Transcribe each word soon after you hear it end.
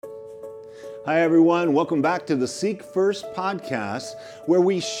Hi, everyone. Welcome back to the Seek First podcast, where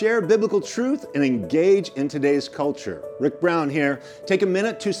we share biblical truth and engage in today's culture. Rick Brown here. Take a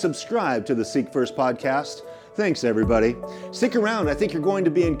minute to subscribe to the Seek First podcast. Thanks, everybody. Stick around. I think you're going to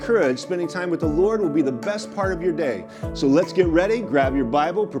be encouraged. Spending time with the Lord will be the best part of your day. So let's get ready. Grab your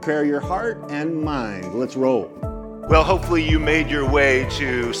Bible, prepare your heart and mind. Let's roll. Well, hopefully you made your way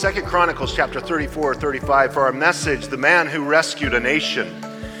to 2 Chronicles chapter 34 or 35 for our message, The Man Who Rescued a Nation.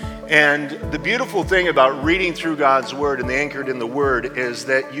 And the beautiful thing about reading through God's Word and the anchored in the Word is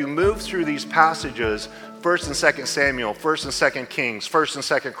that you move through these passages, 1st and 2nd Samuel, 1st and 2nd Kings, 1st and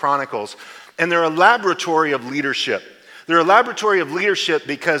 2nd Chronicles, and they're a laboratory of leadership. They're a laboratory of leadership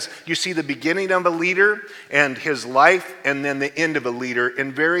because you see the beginning of a leader and his life and then the end of a leader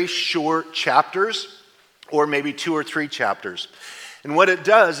in very short chapters or maybe 2 or 3 chapters. And what it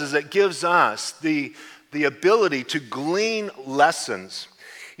does is it gives us the ability to glean lessons.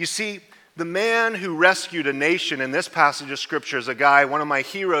 You see, the man who rescued a nation in this passage of Scripture is a guy, one of my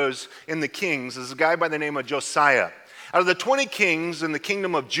heroes in the Kings, is a guy by the name of Josiah. Out of the 20 kings in the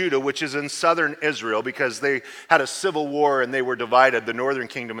kingdom of Judah, which is in southern Israel, because they had a civil war and they were divided, the northern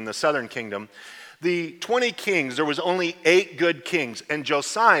kingdom and the southern kingdom, the 20 kings, there was only 8 good kings, and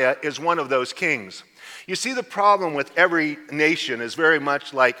Josiah is one of those kings. You see, the problem with every nation is very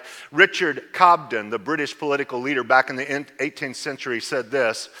much like Richard Cobden, the British political leader back in the 18th century, said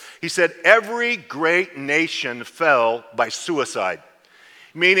this. He said, every great nation fell by suicide,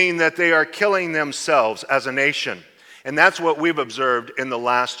 meaning that they are killing themselves as a nation. And that's what we've observed in the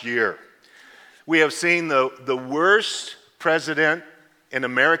last year. We have seen the worst president in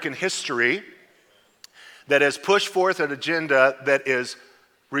American history that has pushed forth an agenda that is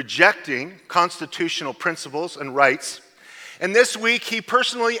rejecting constitutional principles and rights. And this week, he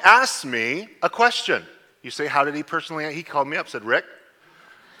personally asked me a question. You say, how did he personally? He called me up, said, Rick,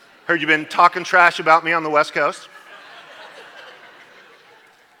 heard you've been talking trash about me on the West Coast.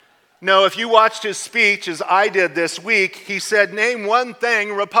 No, if you watched his speech, as I did this week, he said, name one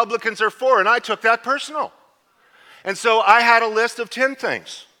thing Republicans are for, and I took that personal. And so I had a list of 10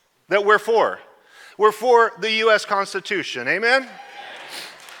 things that we're for. We're for the U.S. Constitution, amen?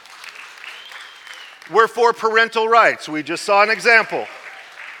 We're for parental rights. We just saw an example.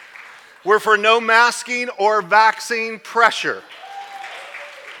 We're for no masking or vaccine pressure.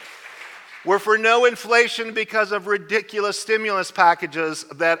 We're for no inflation because of ridiculous stimulus packages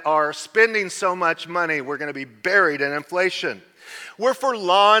that are spending so much money. We're going to be buried in inflation. We're for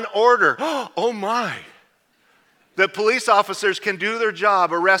law and order. Oh my. That police officers can do their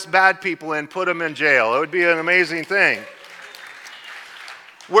job, arrest bad people, and put them in jail. It would be an amazing thing.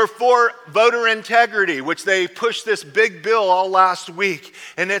 We're for voter integrity, which they pushed this big bill all last week,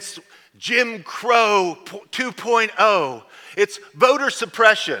 and it's Jim Crow 2.0. It's voter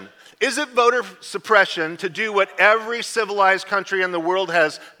suppression. Is it voter suppression to do what every civilized country in the world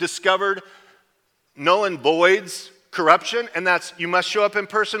has discovered null and voids corruption? And that's you must show up in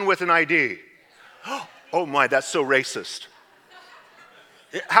person with an ID. Oh my, that's so racist.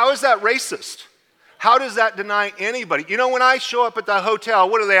 How is that racist? How does that deny anybody? You know, when I show up at the hotel,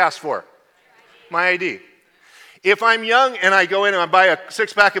 what do they ask for? My ID. If I'm young and I go in and I buy a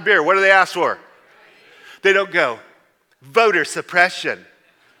 6-pack of beer, what do they ask for? They don't go, voter suppression,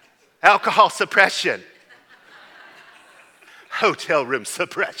 alcohol suppression, hotel room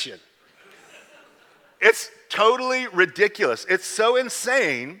suppression. It's totally ridiculous. It's so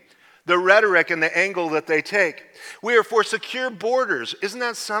insane, the rhetoric and the angle that they take. We are for secure borders. Isn't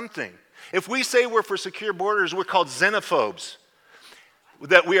that something? If we say we're for secure borders, we're called xenophobes,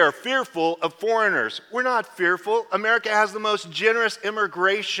 that we are fearful of foreigners. We're not fearful. America has the most generous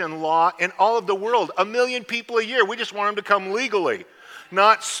immigration law in all of the world. 1 million people a year. We just want them to come legally,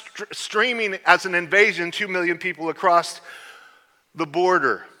 not streaming as an invasion 2 million people across the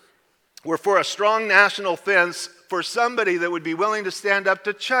border. We're for a strong national defense for somebody that would be willing to stand up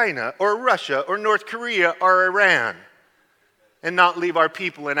to China or Russia or North Korea or Iran, and not leave our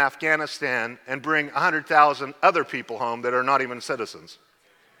people in Afghanistan and bring 100,000 other people home that are not even citizens.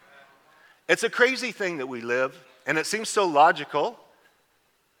 It's a crazy thing that we live, and it seems so logical.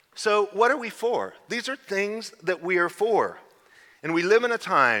 So what are we for? These are things that we are for. And we live in a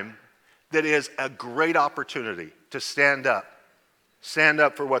time that is a great opportunity to stand up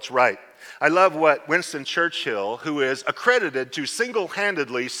for what's right. I love what Winston Churchill, who is accredited to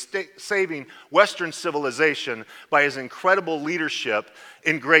single-handedly saving Western civilization by his incredible leadership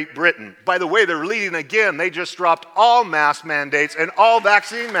in Great Britain. By the way, they're leading again. They just dropped all mask mandates and all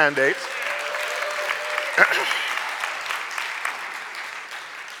vaccine mandates.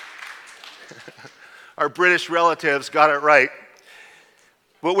 Our British relatives got it right.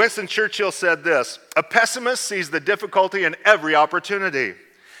 But Winston Churchill said this: a pessimist sees the difficulty in every opportunity.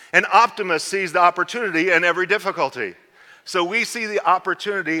 An optimist sees the opportunity in every difficulty. So we see the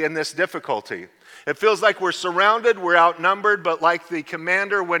opportunity in this difficulty. It feels like we're surrounded, we're outnumbered, but like the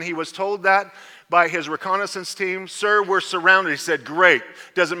commander when he was told that by his reconnaissance team, "Sir, we're surrounded." He said, "Great.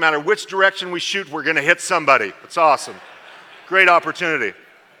 Doesn't matter which direction we shoot, we're going to hit somebody." It's awesome. Great opportunity.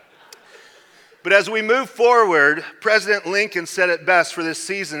 But as we move forward, President Lincoln said it best for this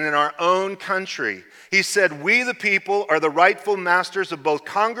season in our own country. He said, "We the people are the rightful masters of both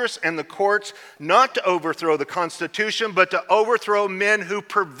Congress and the courts, not to overthrow the Constitution, but to overthrow men who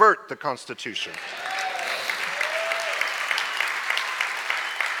pervert the Constitution."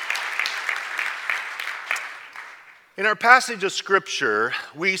 In our passage of Scripture,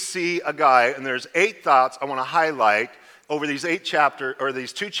 we see a guy, and there's 8 thoughts I want to highlight over these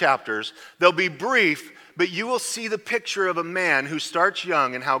 2 chapters. They'll be brief, but you will see the picture of a man who starts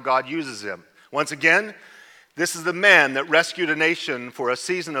young and how God uses him. Once again, this is the man that rescued a nation for a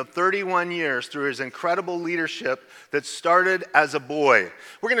season of 31 years through his incredible leadership that started as a boy.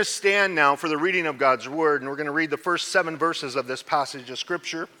 We're going to stand now for the reading of God's Word, and we're going to read the first 7 verses of this passage of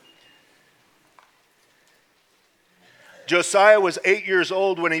Scripture. Josiah was 8 years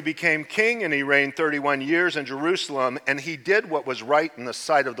old when he became king, and he reigned 31 years in Jerusalem, and he did what was right in the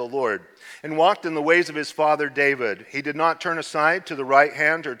sight of the Lord, and walked in the ways of his father David. He did not turn aside to the right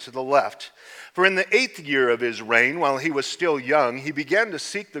hand or to the left. For in the 8th year of his reign, while he was still young, he began to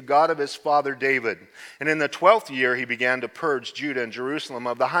seek the God of his father David. And in the 12th year, he began to purge Judah and Jerusalem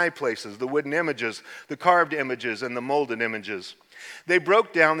of the high places, the wooden images, the carved images, and the molded images. They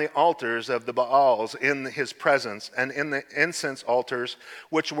broke down the altars of the Baals in his presence, and in the incense altars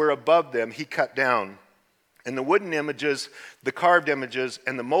which were above them he cut down. And the wooden images, the carved images,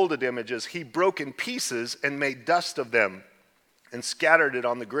 and the molded images he broke in pieces and made dust of them, and scattered it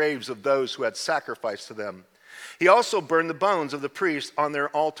on the graves of those who had sacrificed to them. He also burned the bones of the priests on their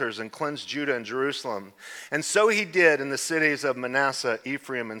altars and cleansed Judah and Jerusalem. And so he did in the cities of Manasseh,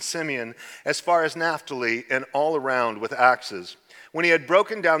 Ephraim, and Simeon, as far as Naphtali, and all around with axes. When he had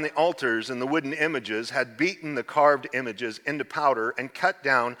broken down the altars and the wooden images, had beaten the carved images into powder, and cut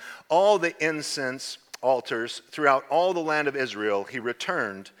down all the incense altars throughout all the land of Israel, he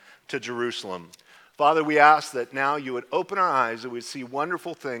returned to Jerusalem. Father, we ask that now you would open our eyes, that we would see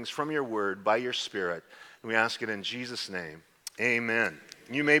wonderful things from your word by your Spirit. And we ask it in Jesus' name. Amen.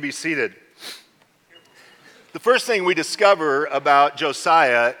 You may be seated. The first thing we discover about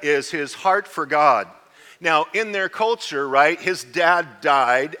Josiah is his heart for God. Now, in their culture, right, his dad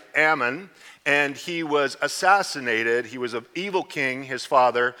died, Ammon, and he was assassinated. He was an evil king, his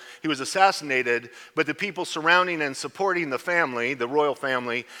father. He was assassinated, but the people surrounding and supporting the family, the royal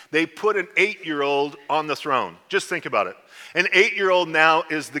family, they put an 8-year-old on the throne. Just think about it. An 8-year-old now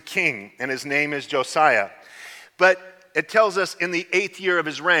is the king, and his name is Josiah. But it tells us in the 8th year of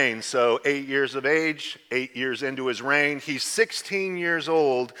his reign, so 8 years of age, 8 years into his reign, he's 16 years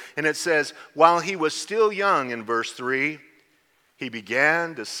old, and it says, while he was still young, in verse 3, he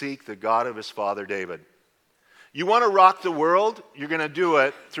began to seek the God of his father David. You want to rock the world? You're going to do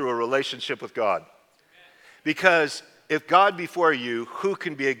it through a relationship with God. Because if God be for you, who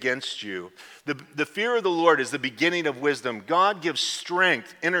can be against you? The fear of the Lord is the beginning of wisdom. God gives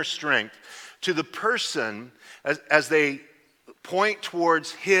strength, inner strength, to the person as they point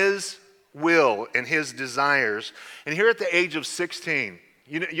towards his will and his desires. And here at the age of 16,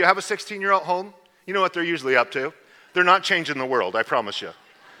 you have a 16-year-old home? You know what they're usually up to? They're not changing the world, I promise you.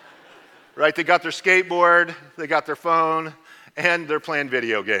 Right? They got their skateboard, they got their phone, and they're playing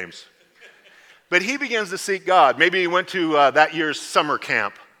video games. But he begins to seek God. Maybe he went to that year's summer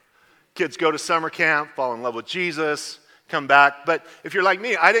camp. Kids go to summer camp, fall in love with Jesus, come back. But if you're like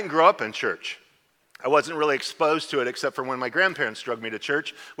me, I didn't grow up in church. I wasn't really exposed to it except for when my grandparents drug me to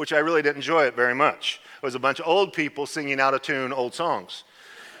church, which I really didn't enjoy it very much. It was a bunch of old people singing out of tune old songs.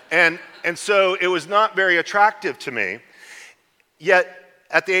 And so it was not very attractive to me. Yet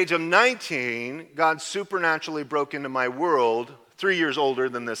at the age of 19, God supernaturally broke into my world, 3 years older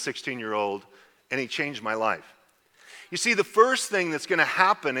than the 16-year-old, and he changed my life. You see, the first thing that's going to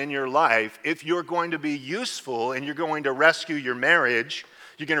happen in your life, if you're going to be useful and you're going to rescue your marriage,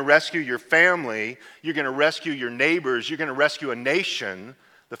 you're going to rescue your family, you're going to rescue your neighbors, you're going to rescue a nation,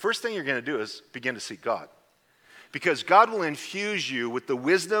 the first thing you're going to do is begin to seek God. Because God will infuse you with the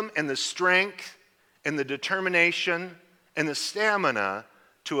wisdom and the strength and the determination and the stamina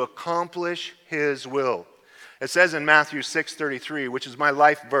to accomplish his will. It says in Matthew 6:33, which is my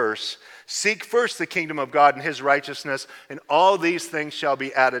life verse, seek first the kingdom of God and his righteousness, and all these things shall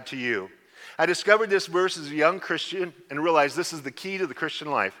be added to you. I discovered this verse as a young Christian and realized this is the key to the Christian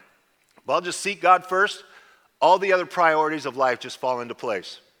life. If I'll just seek God first, all the other priorities of life just fall into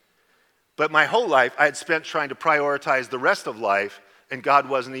place. But my whole life, I had spent trying to prioritize the rest of life, and God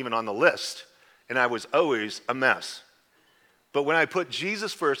wasn't even on the list, and I was always a mess. But when I put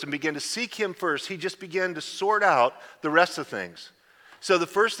Jesus first and began to seek him first, he just began to sort out the rest of things. So the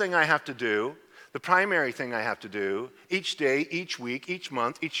first thing I have to do, the primary thing I have to do each day, each week, each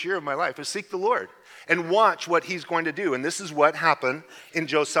month, each year of my life is seek the Lord and watch what he's going to do. And this is what happened in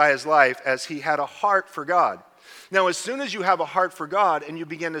Josiah's life as he had a heart for God. Now, as soon as you have a heart for God and you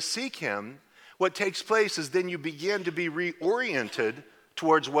begin to seek him, what takes place is then you begin to be reoriented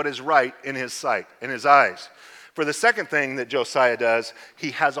towards what is right in his sight, in his eyes. For the second thing that Josiah does,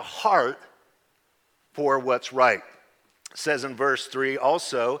 he has a heart for what's right. It says in verse 3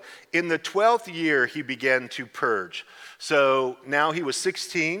 also, in the 12th year he began to purge. So now he was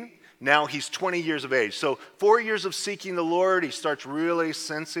 16, now he's 20 years of age. So 4 years of seeking the Lord, he starts really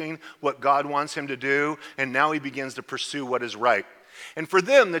sensing what God wants him to do, and now he begins to pursue what is right. And for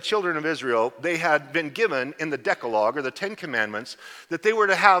them, the children of Israel, they had been given in the Decalogue, or the Ten Commandments, that they were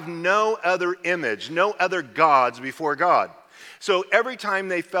to have no other image, no other gods before God. So every time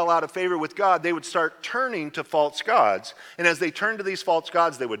they fell out of favor with God, they would start turning to false gods. And as they turned to these false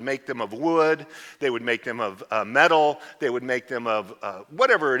gods, they would make them of wood, they would make them of metal, they would make them of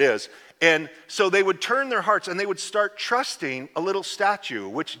whatever it is. And so they would turn their hearts and they would start trusting a little statue,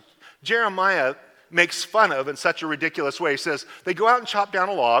 which Jeremiah makes fun of in such a ridiculous way. He says, they go out and chop down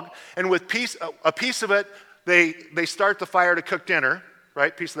a log, and with a piece of it, they start the fire to cook dinner,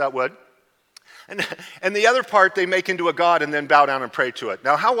 right? Piece of that wood. And the other part they make into a god and then bow down and pray to it.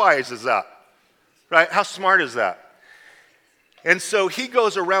 Now, how wise is that? Right? How smart is that? And so he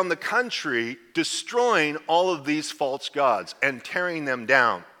goes around the country destroying all of these false gods and tearing them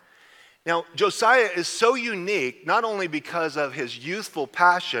down. Now, Josiah is so unique, not only because of his youthful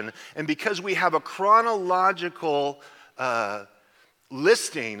passion and because we have a chronological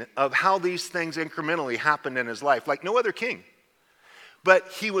listing of how these things incrementally happened in his life, like no other king. But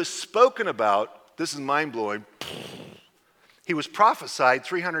he was spoken about, this is mind-blowing, he was prophesied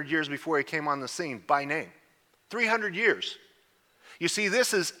 300 years before he came on the scene by name. 300 years. You see,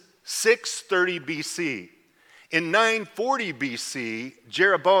 this is 630 BC. In 940 BC,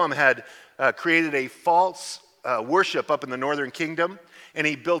 Jeroboam had created a false worship up in the northern kingdom, and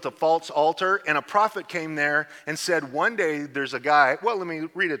he built a false altar, and a prophet came there and said, one day there's a guy, well, let me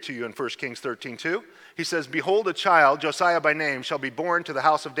read it to you in 1 Kings 13:2. He says, behold, a child, Josiah by name, shall be born to the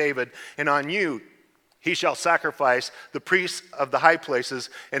house of David, and on you he shall sacrifice the priests of the high places,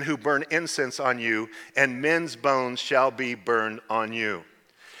 and who burn incense on you, and men's bones shall be burned on you.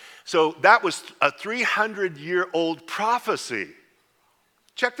 So that was a 300-year-old prophecy.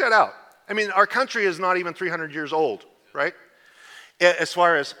 Check that out. I mean, our country is not even 300 years old, right? As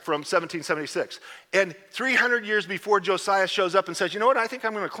far as from 1776. And 300 years before Josiah shows up and says, you know what, I think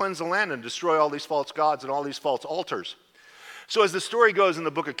I'm going to cleanse the land and destroy all these false gods and all these false altars. So as the story goes in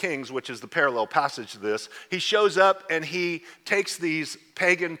the book of Kings, which is the parallel passage to this, he shows up and he takes these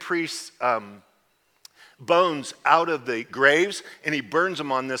pagan priests' bones out of the graves and he burns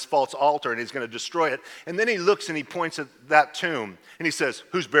them on this false altar and he's going to destroy it. And then he looks and he points at that tomb and he says,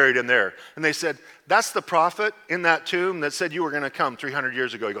 who's buried in there? And they said, that's the prophet in that tomb that said you were going to come 300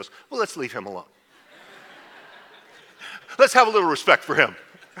 years ago. He goes, well, let's leave him alone. Let's have a little respect for him,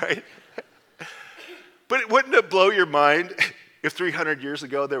 right? But wouldn't it blow your mind if 300 years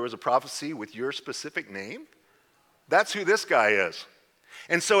ago there was a prophecy with your specific name? That's who this guy is.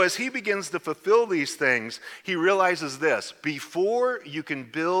 And so as he begins to fulfill these things, he realizes this: before you can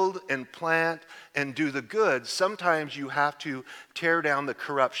build and plant and do the good, sometimes you have to tear down the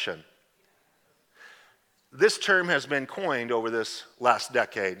corruption. This term has been coined over this last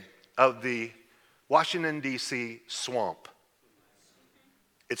decade of the Washington, D.C. swamp.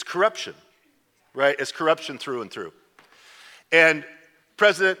 It's corruption, right? It's corruption through and through. And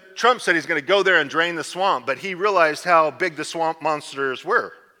President Trump said he's going to go there and drain the swamp, but he realized how big the swamp monsters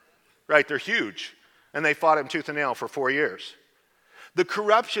were, right? They're huge, and they fought him tooth and nail for 4 years. The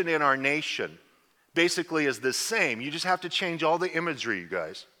corruption in our nation basically is the same. You just have to change all the imagery, you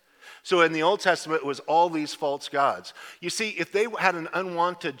guys. So in the Old Testament, it was all these false gods. You see, if they had an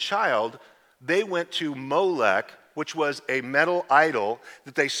unwanted child, they went to Molech, which was a metal idol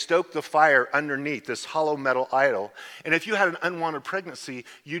that they stoked the fire underneath, this hollow metal idol. And if you had an unwanted pregnancy,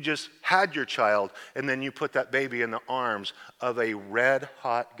 you just had your child, and then you put that baby in the arms of a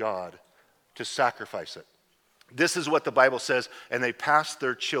red-hot god to sacrifice it. This is what the Bible says, and they passed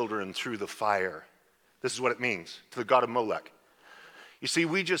their children through the fire. This is what it means, to the god of Molech. You see,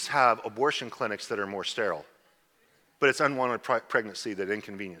 we just have abortion clinics that are more sterile, but it's unwanted pregnancy that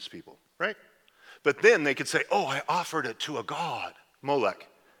inconveniences people, right? But then they could say, oh, I offered it to a god, Molech.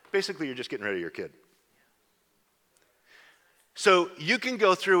 Basically, you're just getting rid of your kid. So you can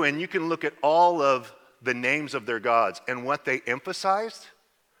go through and you can look at all of the names of their gods, and what they emphasized,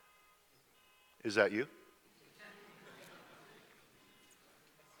 is that you?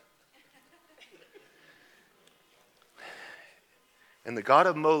 And the god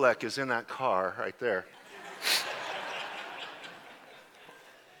of Molech is in that car right there.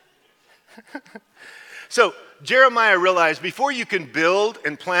 So Jeremiah realized before you can build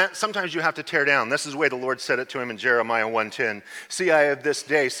and plant, sometimes you have to tear down. This is the way the Lord said it to him in Jeremiah 1:10. See, I have this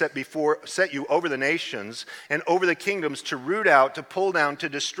day set you over the nations and over the kingdoms to root out, to pull down, to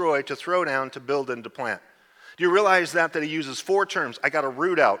destroy, to throw down, to build, and to plant. Do you realize that he uses 4 terms? I got to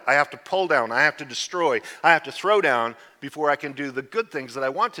root out, I have to pull down, I have to destroy, I have to throw down before I can do the good things that I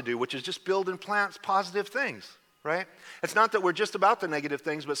want to do, which is just build and plant positive things. Right? It's not that we're just about the negative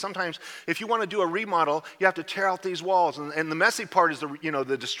things, but sometimes if you want to do a remodel, you have to tear out these walls. And the messy part is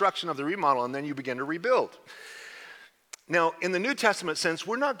the destruction of the remodel, and then you begin to rebuild. Now, in the New Testament sense,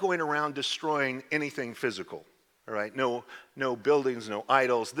 we're not going around destroying anything physical. All right? No buildings, no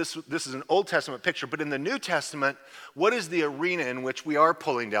idols. This is an Old Testament picture. But in the New Testament, what is the arena in which we are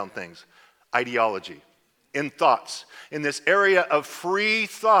pulling down things? Ideology. In thoughts. In this area of free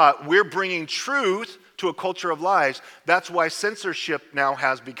thought, we're bringing truth to a culture of lies. That's why censorship now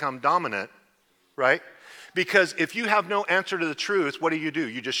has become dominant, right? Because if you have no answer to the truth, what do?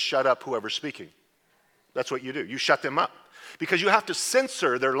 You just shut up whoever's speaking. That's what you do. You shut them up. Because you have to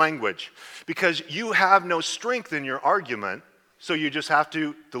censor their language. Because you have no strength in your argument, so you just have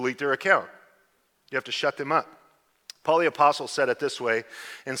to delete their account. You have to shut them up. Paul the Apostle said it this way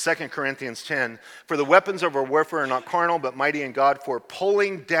in 2 Corinthians 10, for the weapons of our warfare are not carnal, but mighty in God for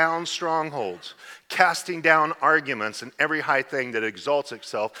pulling down strongholds, casting down arguments and every high thing that exalts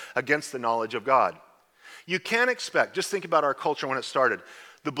itself against the knowledge of God. You can't expect, just think about our culture when it started,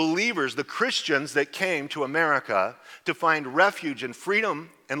 the believers, the Christians that came to America to find refuge and freedom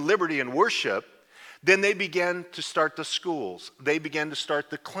and liberty and worship. Then they began to start the schools. They began to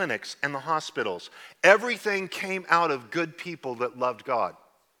start the clinics and the hospitals. Everything came out of good people that loved God.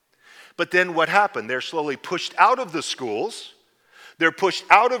 But then what happened? They're slowly pushed out of the schools. They're pushed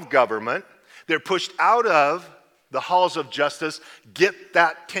out of government. They're pushed out of the halls of justice. Get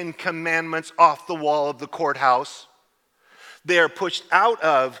that 10 Commandments off the wall of the courthouse. They are pushed out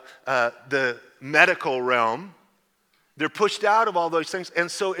of the medical realm. They're pushed out of all those things. And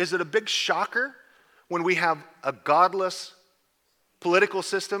so is it a big shocker when we have a godless political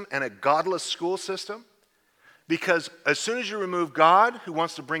system and a godless school system? Because as soon as you remove God, who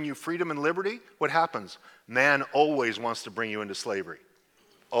wants to bring you freedom and liberty, what happens? Man always wants to bring you into slavery.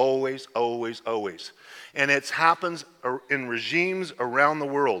 Always, always, always. And it happens in regimes around the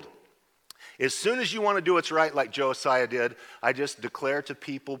world. As soon as you want to do what's right, like Josiah did, I just declare to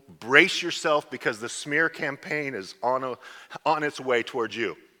people, brace yourself because the smear campaign is on its way towards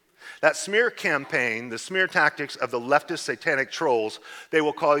you. That smear campaign, the smear tactics of the leftist satanic trolls, they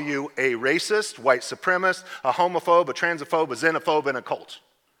will call you a racist, white supremacist, a homophobe, a transphobe, a xenophobe, and a cult.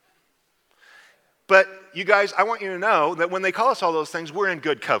 But you guys, I want you to know that when they call us all those things, we're in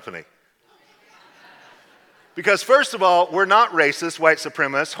good company. Because first of all, we're not racist, white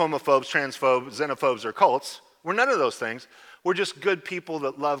supremacists, homophobes, transphobes, xenophobes, or cults. We're none of those things. We're just good people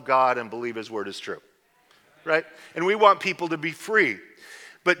that love God and believe His word is true. Right? And we want people to be free.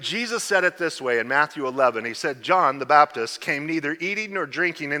 But Jesus said it this way in Matthew 11. He said, John the Baptist came neither eating nor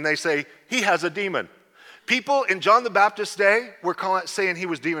drinking, and they say, he has a demon. People in John the Baptist's day were saying he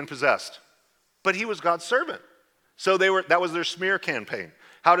was demon-possessed. But he was God's servant. So that was their smear campaign.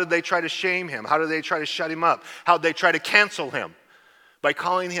 How did they try to shame him? How did they try to shut him up? How did they try to cancel him? By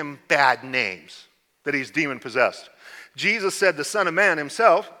calling him bad names, that he's demon-possessed. Jesus said the Son of Man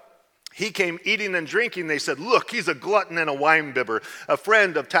himself, he came eating and drinking. They said, look, he's a glutton and a winebibber, a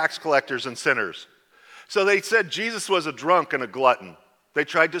friend of tax collectors and sinners. So they said Jesus was a drunk and a glutton. They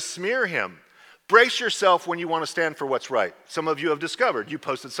tried to smear him. Brace yourself when you want to stand for what's right. Some of you have discovered. You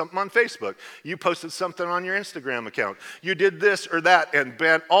posted something on Facebook. You posted something on your Instagram account. You did this or that, and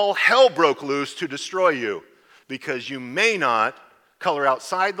all hell broke loose to destroy you because you may not color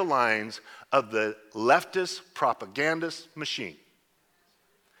outside the lines of the leftist propagandist machine.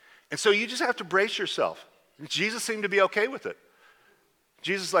 And so you just have to brace yourself. Jesus seemed to be okay with it.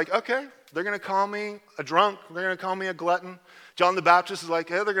 Jesus is like, okay, they're going to call me a drunk. They're going to call me a glutton. John the Baptist is like,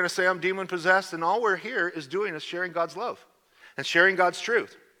 hey, they're going to say I'm demon-possessed. And all we're here is doing is sharing God's love and sharing God's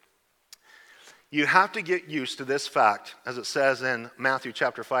truth. You have to get used to this fact, as it says in Matthew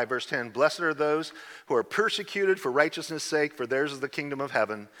chapter 5, verse 10, blessed are those who are persecuted for righteousness' sake, for theirs is the kingdom of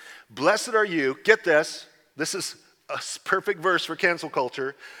heaven. Blessed are you, get this is a perfect verse for cancel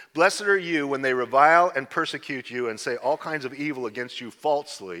culture. Blessed are you when they revile and persecute you and say all kinds of evil against you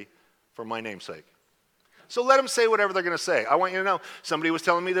falsely for my name's sake. So let them say whatever they're going to say. I want you to know, somebody was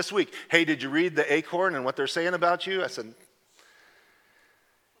telling me this week, hey, did you read the Acorn and what they're saying about you? I said,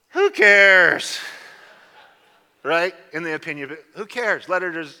 who cares? Right? In the opinion of it, who cares?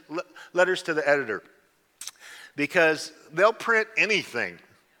 Letters to the editor. Because they'll print anything.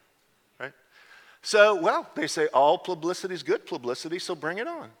 Right? So, well, they say all publicity is good publicity, so bring it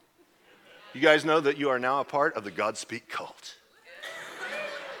on. You guys know that you are now a part of the Godspeak cult.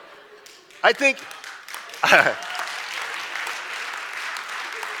 I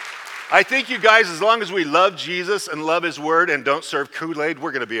think you guys, as long as we love Jesus and love his word and don't serve Kool-Aid,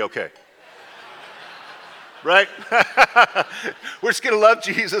 we're going to be okay. Right? We're just going to love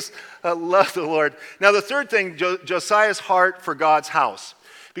Jesus, love the Lord. Now, the third thing, Josiah's heart for God's house.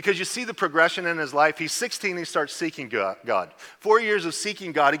 Because you see the progression in his life. He's 16, he starts seeking God. 4 years of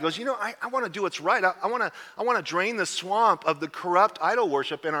seeking God, he goes, I want to do what's right. I want to drain the swamp of the corrupt idol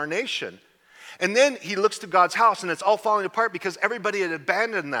worship in our nation. And then he looks to God's house, and it's all falling apart because everybody had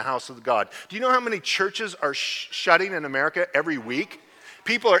abandoned the house of God. Do you know how many churches are shutting in America every week?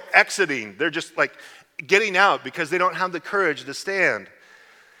 People are exiting. They're just like getting out because they don't have the courage to stand.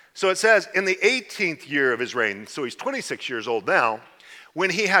 So it says, in the 18th year of his reign, so he's 26 years old now, when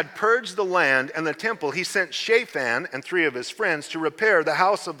he had purged the land and the temple, he sent Shaphan and 3 of his friends to repair the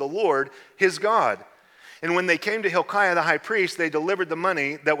house of the Lord, his God. And when they came to Hilkiah the high priest, they delivered the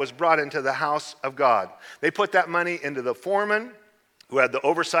money that was brought into the house of God. They put that money into the foreman who had the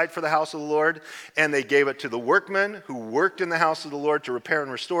oversight for the house of the Lord, and they gave it to the workmen who worked in the house of the Lord to repair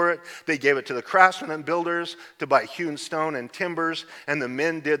and restore it. They gave it to the craftsmen and builders to buy hewn stone and timbers, and the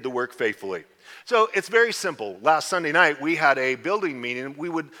men did the work faithfully. So it's very simple. Last Sunday night, we had a building meeting. We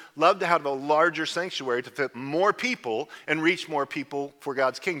would love to have a larger sanctuary to fit more people and reach more people for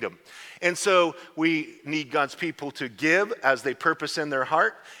God's kingdom. And so we need God's people to give as they purpose in their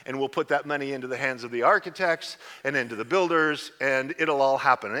heart, and we'll put that money into the hands of the architects and into the builders, and it'll all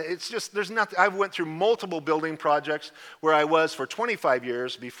happen. It's just, there's nothing. I went through multiple building projects where I was for 25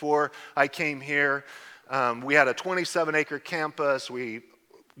 years before I came here. We had a 27-acre campus. We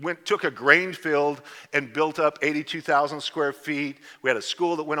took a grain field and built up 82,000 square feet. We had a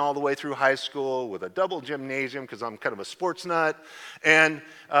school that went all the way through high school with a double gymnasium because I'm kind of a sports nut. And,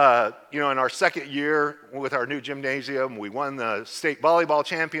 in our second year with our new gymnasium, we won the state volleyball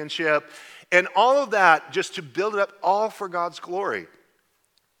championship. And all of that just to build it up all for God's glory.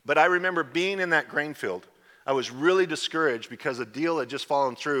 But I remember being in that grain field. I was really discouraged because a deal had just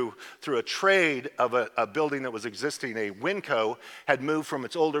fallen through a trade of a building that was existing. A Winco had moved from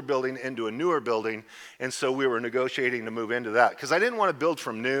its older building into a newer building, and so we were negotiating to move into that. Because I didn't want to build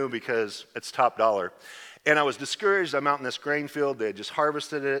from new because it's top dollar. And I was discouraged. I'm out in this grain field. They had just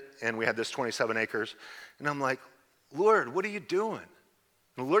harvested it, and we had this 27 acres. And I'm like, Lord, what are you doing?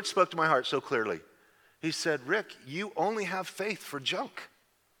 And the Lord spoke to my heart so clearly. He said, Rick, you only have faith for junk.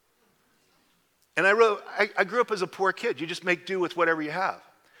 And I grew up as a poor kid. You just make do with whatever you have.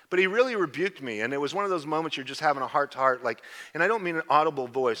 But he really rebuked me, and it was one of those moments you're just having a heart-to-heart, and I don't mean an audible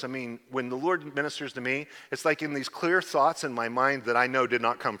voice. I mean, when the Lord ministers to me, it's like in these clear thoughts in my mind that I know did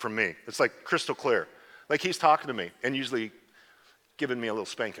not come from me. It's like crystal clear. Like he's talking to me and usually giving me a little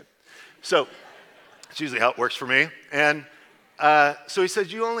spanking. So it's usually how it works for me. And so he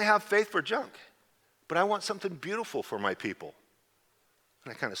says, you only have faith for junk, but I want something beautiful for my people.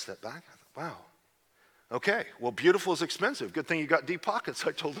 And I kind of stepped back. I thought, wow. Okay, well, beautiful is expensive. Good thing you got deep pockets,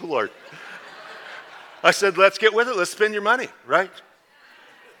 I told the Lord. I said, let's get with it. Let's spend your money, right?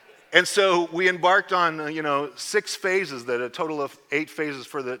 And so we embarked on, 6 phases, that a total of 8 phases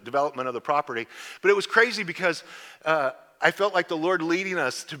for the development of the property. But it was crazy because I felt like the Lord leading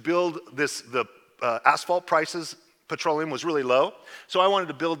us to build this. The asphalt prices, petroleum was really low. So I wanted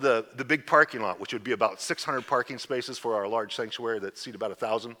to build the big parking lot, which would be about 600 parking spaces for our large sanctuary that seat about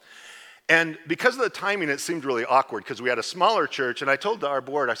 1,000. And because of the timing, it seemed really awkward because we had a smaller church. And I told our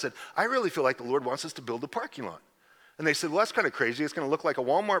board, I said, I really feel like the Lord wants us to build a parking lot. And they said, well, that's kind of crazy. It's going to look like a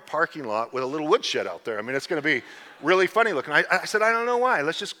Walmart parking lot with a little woodshed out there. I mean, it's going to be really funny looking. I said, I don't know why.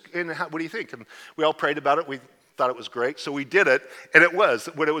 Let's just, what do you think? And we all prayed about it. We thought it was great. So we did it. And it was.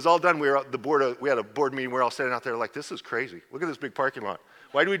 When it was all done, we had a board meeting. We were all standing out there like, this is crazy. Look at this big parking lot.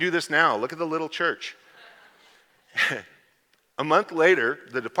 Why do we do this now? Look at the little church. A month later,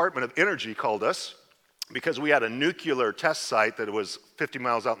 the Department of Energy called us because we had a nuclear test site that was 50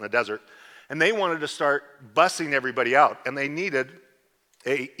 miles out in the desert. And they wanted to start busing everybody out, and they needed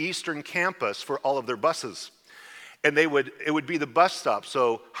an eastern campus for all of their buses. And it would be the bus stop,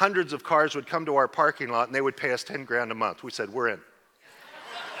 so hundreds of cars would come to our parking lot, and they would pay us $10,000 a month. We said, we're in.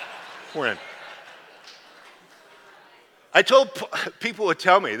 We're in. I told people would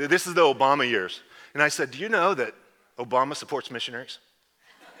tell me that this is the Obama years. And I said, do you know that Obama supports missionaries?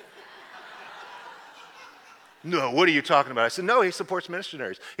 No, what are you talking about? I said, no, he supports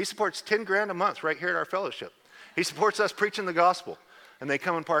missionaries. He supports $10,000 a month right here at our fellowship. He supports us preaching the gospel. And they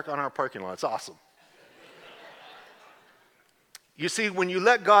come and park on our parking lot. It's awesome. You see, when you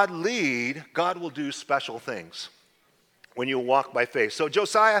let God lead, God will do special things when you walk by faith. So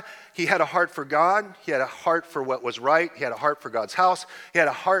Josiah, he had a heart for God. He had a heart for what was right. He had a heart for God's house. He had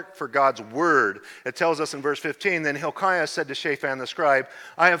a heart for God's word. It tells us in verse 15, then Hilkiah said to Shaphan the scribe,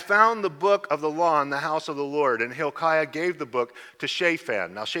 I have found the book of the law in the house of the Lord. And Hilkiah gave the book to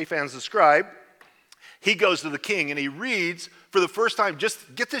Shaphan. Now Shaphan's the scribe. He goes to the king and he reads for the first time,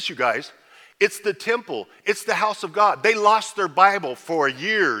 just get this, you guys, it's the temple. It's the house of God. They lost their Bible for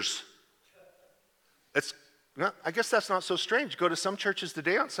years. I guess that's not so strange. Go to some churches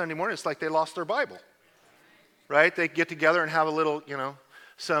today on Sunday morning, it's like they lost their Bible, right? They get together and have a little,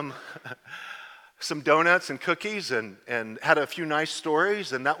 some donuts and cookies and had a few nice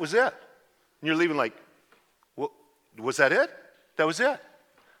stories, and that was it. And you're leaving like, well, was that it? That was it.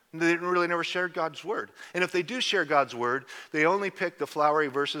 They didn't really never share God's word. And if they do share God's word, they only pick the flowery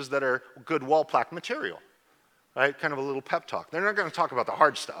verses that are good wall plaque material, right? Kind of a little pep talk. They're not going to talk about the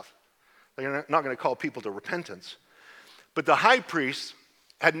hard stuff. They're not going to call people to repentance. But the high priest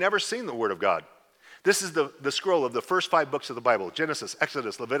had never seen the word of God. This is the scroll of the first 5 books of the Bible, Genesis,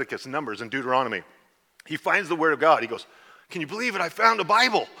 Exodus, Leviticus, Numbers, and Deuteronomy. He finds the word of God. He goes, can you believe it? I found a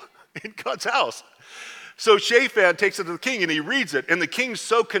Bible in God's house. So Shaphan takes it to the king and he reads it, and the king's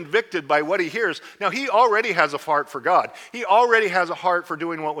so convicted by what he hears. Now he already has a heart for God. He already has a heart for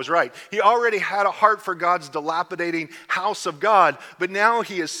doing what was right. He already had a heart for God's dilapidating house of God, but now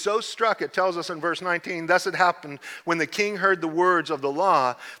he is so struck, it tells us in verse 19, thus it happened when the king heard the words of the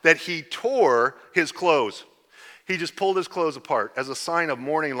law that he tore his clothes. He just pulled his clothes apart as a sign of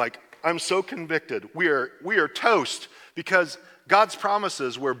mourning, like, I'm so convicted. We are toast, because God's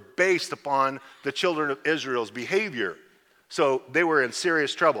promises were based upon the children of Israel's behavior. So they were in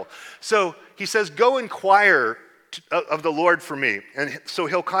serious trouble. So he says, go inquire of the Lord for me. And so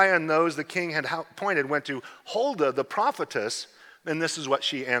Hilkiah and those the king had appointed went to Huldah the prophetess, and this is what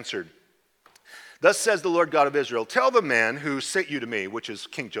she answered. Thus says the Lord God of Israel, tell the man who sent you to me, which is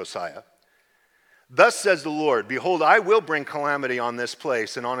King Josiah, thus says the Lord, behold, I will bring calamity on this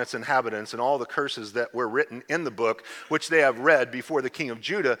place and on its inhabitants and all the curses that were written in the book, which they have read before the king of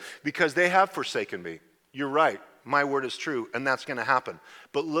Judah, because they have forsaken me. You're right. My word is true, and that's going to happen.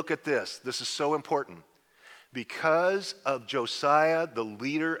 But look at this. This is so important. Because of Josiah, the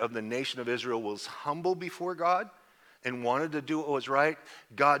leader of the nation of Israel was humble before God and wanted to do what was right,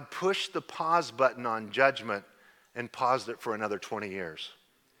 God pushed the pause button on judgment and paused it for another 20 years.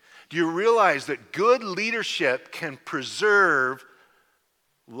 Do you realize that good leadership can preserve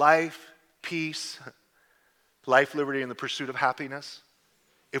life, peace, life, liberty, and the pursuit of happiness?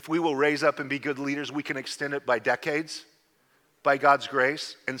 If we will raise up and be good leaders, we can extend it by decades, by God's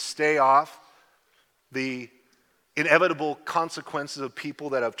grace, and stay off the inevitable consequences of people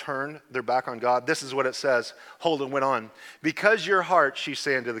that have turned their back on God. This is what it says. Huldah went on. Because your heart, she's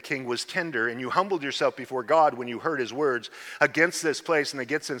saying to the king, was tender, and you humbled yourself before God when you heard his words against this place and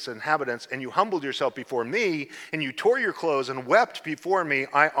against its inhabitants, and you humbled yourself before me, and you tore your clothes and wept before me,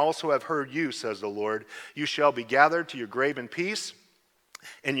 I also have heard you, says the Lord. You shall be gathered to your grave in peace,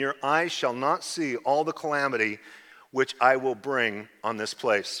 and your eyes shall not see all the calamity which I will bring on this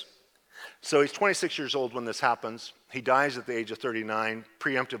place. So he's 26 years old when this happens. He dies at the age of 39,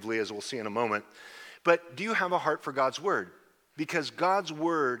 preemptively, as we'll see in a moment. But do you have a heart for God's word? Because God's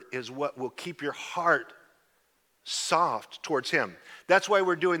word is what will keep your heart soft towards him. That's why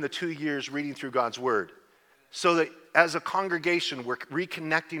we're doing the 2 years reading through God's word. So that as a congregation, we're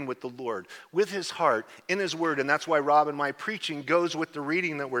reconnecting with the Lord, with his heart, in his word. And that's why Rob and my preaching goes with the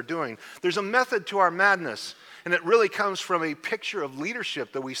reading that we're doing. There's a method to our madness. And it really comes from a picture of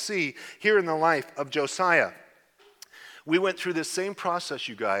leadership that we see here in the life of Josiah. We went through this same process,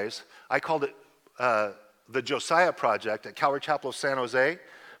 you guys. I called it the Josiah Project at Calvary Chapel of San Jose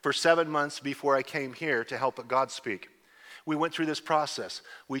for 7 months before I came here to help at God Speak. We went through this process.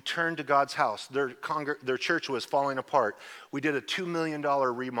 We turned to God's house. Their church was falling apart. We did a $2 million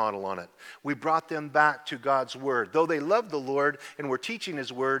remodel on it. We brought them back to God's word. Though they loved the Lord and were teaching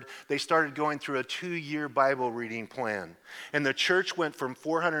his word, they started going through a 2-year Bible reading plan. And the church went from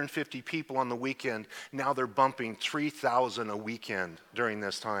 450 people on the weekend. Now they're bumping 3,000 a weekend during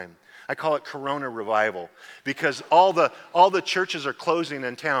this time. I call it Corona Revival because all the churches are closing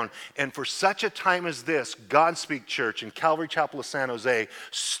in town. And for such a time as this, Godspeak Church and Calvary Chapel of San Jose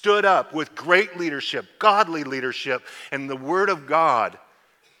stood up with great leadership, godly leadership, and the Word of God.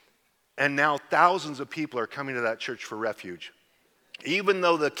 And now thousands of people are coming to that church for refuge. Even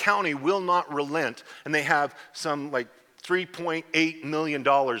though the county will not relent, and they have some like $3.8 million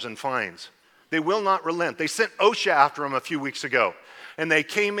in fines. They will not relent. They sent OSHA after them a few weeks ago. And they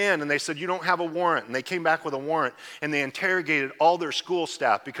came in and they said, you don't have a warrant. And they came back with a warrant and they interrogated all their school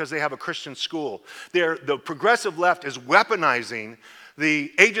staff because they have a Christian school. The progressive left is weaponizing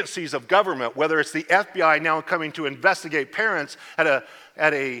the agencies of government, whether it's the FBI now coming to investigate parents at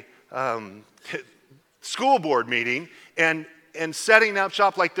a school board meeting and setting up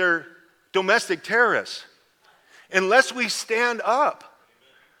shop like they're domestic terrorists. Unless we stand up,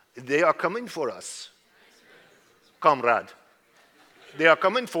 they are coming for us, comrade. They are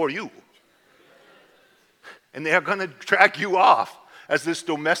coming for you. And they are going to drag you off as this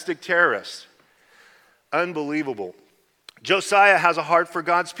domestic terrorist. Unbelievable. Josiah has a heart for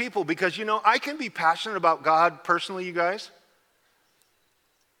God's people because, I can be passionate about God personally, you guys.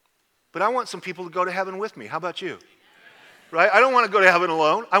 But I want some people to go to heaven with me. How about you? Right? I don't want to go to heaven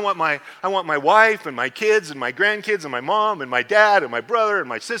alone. I want my wife and my kids and my grandkids and my mom and my dad and my brother and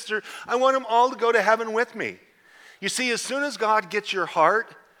my sister. I want them all to go to heaven with me. You see, as soon as God gets your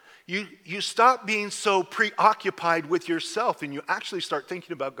heart, you stop being so preoccupied with yourself and you actually start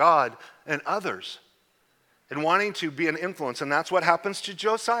thinking about God and others and wanting to be an influence. And that's what happens to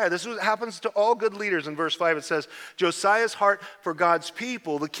Josiah. This is what happens to all good leaders. In verse 5 it says, Josiah's heart for God's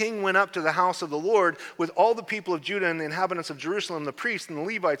people, the king went up to the house of the Lord with all the people of Judah and the inhabitants of Jerusalem, the priests and the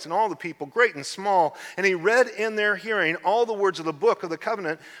Levites and all the people, great and small. And he read in their hearing all the words of the book of the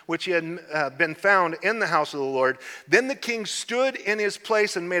covenant which he had been found in the house of the Lord. Then the king stood in his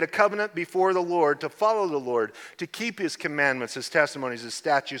place and made a covenant before the Lord to follow the Lord, to keep his commandments, his testimonies, his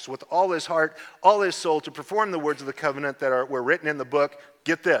statutes with all his heart, all his soul, to perform the words of the covenant that were written in the book.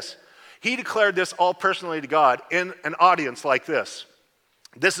 Get this. He declared this all personally to God in an audience like this.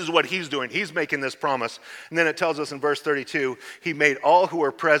 This is what he's doing. He's making this promise. And then it tells us in verse 32, he made all who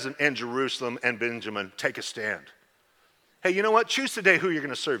were present in Jerusalem and Benjamin take a stand. Hey, you know what? Choose today who you're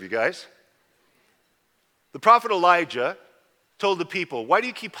going to serve, you guys. The prophet Elijah told the people, why do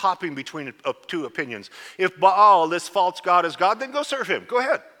you keep hopping between two opinions? If Baal, this false god, is God, then go serve him. Go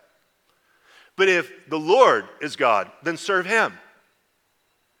ahead. But if the Lord is God, then serve him.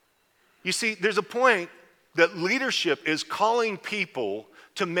 You see, there's a point that leadership is calling people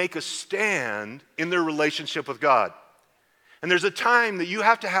to make a stand in their relationship with God. And there's a time that you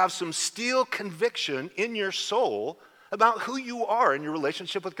have to have some steel conviction in your soul about who you are in your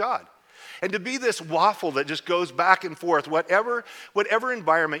relationship with God. And to be this waffle that just goes back and forth, whatever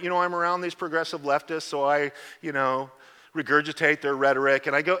environment, I'm around these progressive leftists, so I, regurgitate their rhetoric.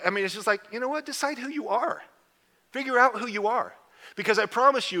 And it's just like, you know what? Decide who you are. Figure out who you are. Because I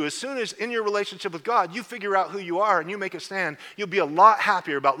promise you, as soon as in your relationship with God, you figure out who you are and you make a stand, you'll be a lot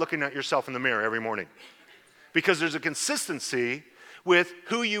happier about looking at yourself in the mirror every morning. Because there's a consistency with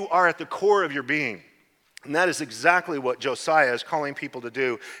who you are at the core of your being. And that is exactly what Josiah is calling people to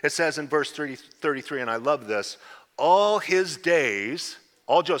do. It says in verse 33, and I love this, all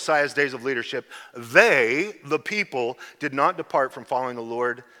Josiah's days of leadership, they, the people, did not depart from following the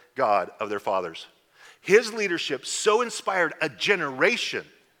Lord God of their fathers. His leadership so inspired a generation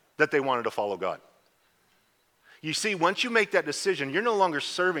that they wanted to follow God. You see, once you make that decision, you're no longer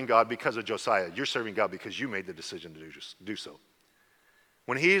serving God because of Josiah. You're serving God because you made the decision to do so.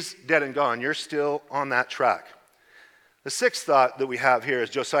 When he's dead and gone, you're still on that track. The sixth thought that we have here is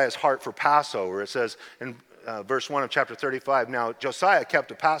Josiah's heart for Passover. It says in verse 1 of chapter 35, now Josiah kept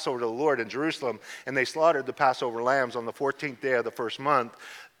a Passover to the Lord in Jerusalem, and they slaughtered the Passover lambs on the 14th day of the first month.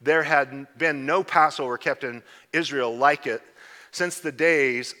 There had been no Passover kept in Israel like it since the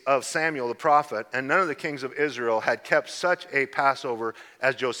days of Samuel the prophet, and none of the kings of Israel had kept such a Passover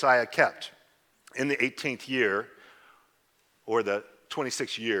as Josiah kept in the 18th year, or the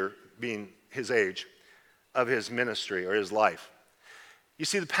 26th year being his age of his ministry or his life. You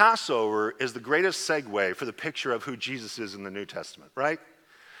see, the Passover is the greatest segue for the picture of who Jesus is in the New Testament, right?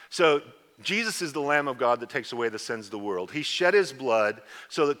 So Jesus is the Lamb of God that takes away the sins of the world. He shed his blood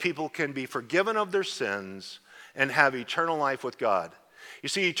so that people can be forgiven of their sins and have eternal life with God. You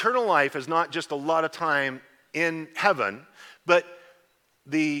see, eternal life is not just a lot of time in heaven, but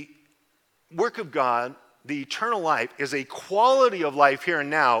the work of God, the eternal life, is a quality of life here and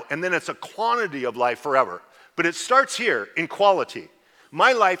now, and then it's a quantity of life forever. But it starts here in quality.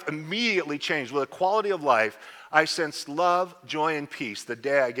 My life immediately changed with a quality of life. I sensed love, joy, and peace the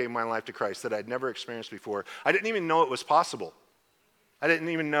day I gave my life to Christ that I'd never experienced before. I didn't even know it was possible. I didn't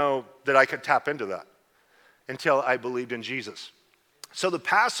even know that I could tap into that until I believed in Jesus. So the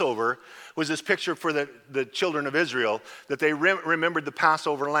Passover was this picture for the children of Israel that they remembered the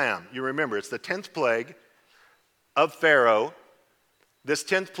Passover lamb. You remember, it's the 10th plague of Pharaoh. This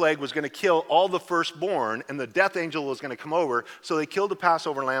 10th plague was going to kill all the firstborn, and the death angel was going to come over. So they killed the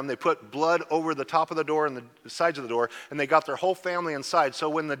Passover lamb. They put blood over the top of the door and the sides of the door, and they got their whole family inside. So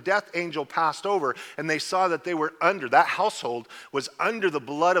when the death angel passed over and they saw that they were under, that household was under the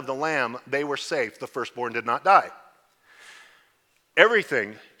blood of the lamb, they were safe. The firstborn did not die.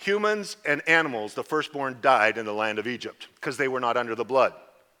 Everything, humans and animals, the firstborn died in the land of Egypt because they were not under the blood.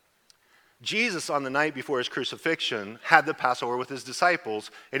 Jesus, on the night before his crucifixion, had the Passover with his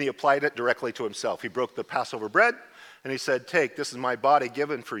disciples, and he applied it directly to himself. He broke the Passover bread, and he said, "Take, this is my body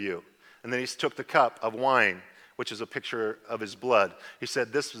given for you." And then he took the cup of wine, which is a picture of his blood. He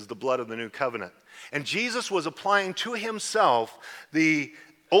said, "This is the blood of the new covenant." And Jesus was applying to himself the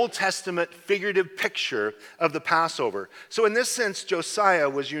Old Testament figurative picture of the Passover. So in this sense, Josiah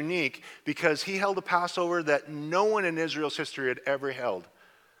was unique because he held a Passover that no one in Israel's history had ever held,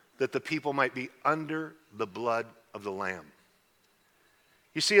 that the people might be under the blood of the Lamb.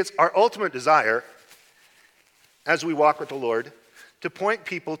 You see, it's our ultimate desire as we walk with the Lord to point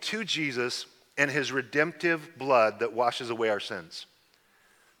people to Jesus and his redemptive blood that washes away our sins.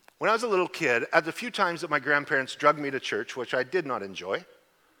 When I was a little kid, at the few times that my grandparents drugged me to church, which I did not enjoy,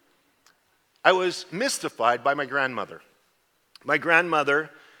 I was mystified by my grandmother. My grandmother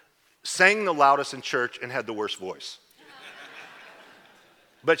sang the loudest in church and had the worst voice.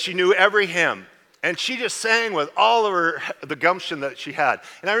 But she knew every hymn, and she just sang with all of the gumption that she had.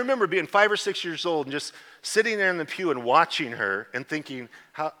 And I remember being 5 or 6 years old and just sitting there in the pew and watching her and thinking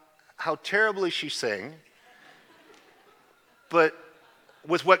how terribly she sang, but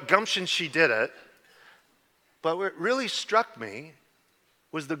with what gumption she did it. But what really struck me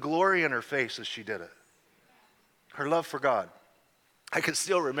was the glory in her face as she did it. Her love for God. I can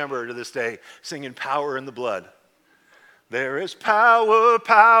still remember her to this day singing "Power in the Blood." There is power,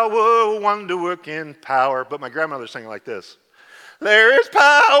 power, wonder-working power. But my grandmother sang it like this. There is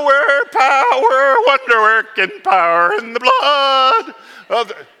power, power, wonder-working power in the blood of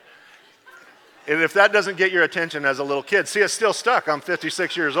the... And if that doesn't get your attention as a little kid, see, it's still stuck. I'm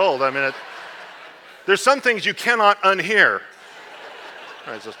 56 years old. I mean, there's some things you cannot unhear.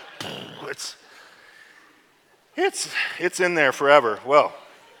 It's in there forever. Well,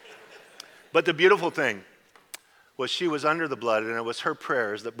 but the beautiful thing was she was under the blood, and it was her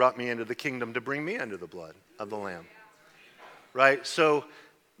prayers that brought me into the kingdom to bring me under the blood of the Lamb. Right? So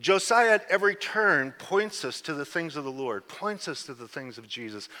Josiah at every turn points us to the things of the Lord, points us to the things of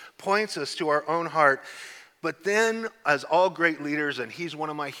Jesus, points us to our own heart. But then, as all great leaders, and he's one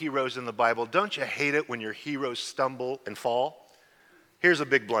of my heroes in the Bible, don't you hate it when your heroes stumble and fall? Here's a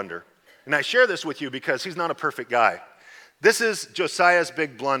big blunder. And I share this with you because he's not a perfect guy. This is Josiah's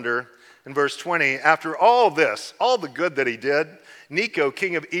big blunder in verse 20. After all this, all the good that he did, Necho,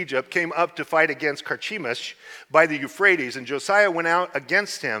 king of Egypt, came up to fight against Carchemish by the Euphrates, and Josiah went out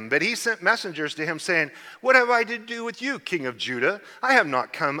against him. But he sent messengers to him, saying, "What have I to do with you, king of Judah? I have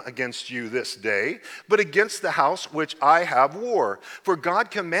not come against you this day, but against the house which I have war. For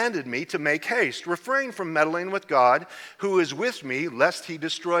God commanded me to make haste. Refrain from meddling with God, who is with me, lest he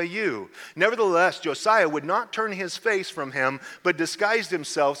destroy you." Nevertheless, Josiah would not turn his face from him, but disguised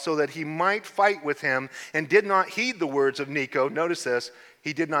himself so that he might fight with him, and did not heed the words of Necho. Notice this,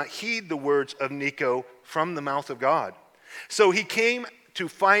 he did not heed the words of Necho from the mouth of God. So he came to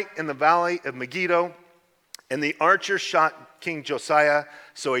fight in the valley of Megiddo, and the archer shot King Josiah,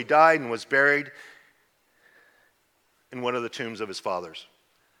 so he died and was buried in one of the tombs of his fathers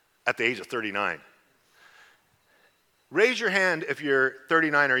at the age of 39. Raise your hand if you're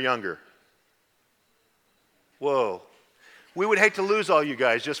 39 or younger. Whoa. We would hate to lose all you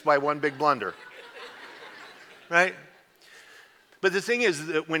guys just by one big blunder. Right? But the thing is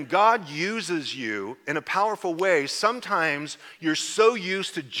that when God uses you in a powerful way, sometimes you're so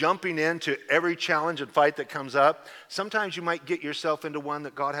used to jumping into every challenge and fight that comes up, sometimes you might get yourself into one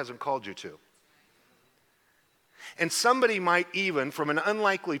that God hasn't called you to. And somebody might even, from an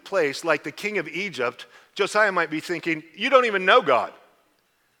unlikely place, like the king of Egypt, Josiah might be thinking, you don't even know God.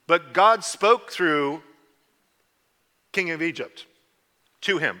 But God spoke through king of Egypt,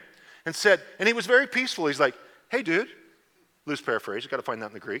 to him and said, and he was very peaceful. He's like, hey, dude, loose paraphrase, you got to find that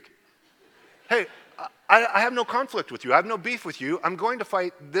in the Greek. Hey, I have no conflict with you. I have no beef with you. I'm going to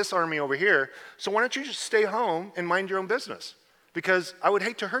fight this army over here. So why don't you just stay home and mind your own business? Because I would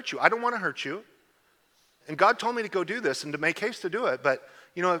hate to hurt you. I don't want to hurt you. And God told me to go do this and to make haste to do it. But,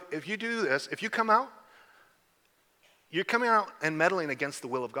 if you do this, if you come out, you're coming out and meddling against the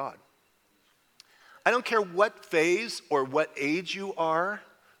will of God. I don't care what phase or what age you are,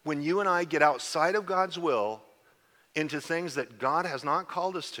 when you and I get outside of God's will into things that God has not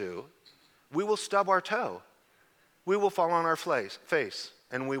called us to, we will stub our toe. We will fall on our face,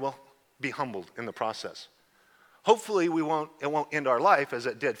 and we will be humbled in the process. Hopefully, it won't end our life as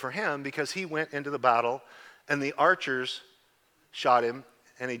it did for him, because he went into the battle, and the archers shot him,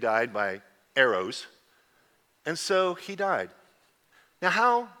 and he died by arrows. And so he died.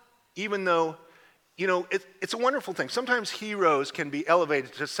 Now even though, it's a wonderful thing. Sometimes heroes can be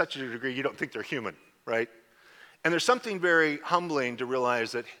elevated to such a degree you don't think they're human, right? And there's something very humbling to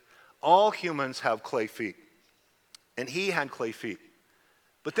realize that all humans have clay feet. And he had clay feet.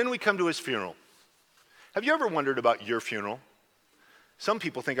 But then we come to his funeral. Have you ever wondered about your funeral? Some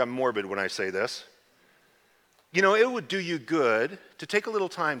people think I'm morbid when I say this. It would do you good to take a little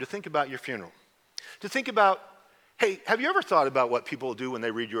time to think about your funeral. To think about, hey, have you ever thought about what people do when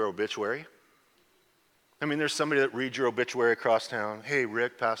they read your obituary? There's somebody that reads your obituary across town. Hey,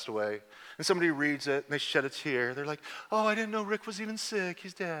 Rick passed away. And somebody reads it, and they shed a tear. They're like, oh, I didn't know Rick was even sick.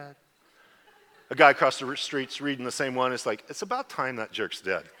 He's dead. A guy across the street's reading the same one. It's like, it's about time that jerk's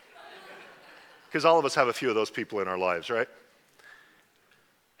dead. Because all of us have a few of those people in our lives, right?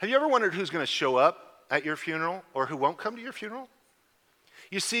 Have you ever wondered who's going to show up at your funeral or who won't come to your funeral?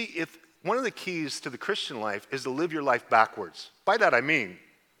 You see, if one of the keys to the Christian life is to live your life backwards. By that I mean,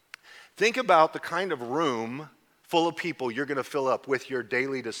 think about the kind of room full of people you're going to fill up with your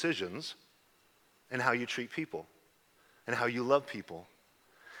daily decisions and how you treat people and how you love people.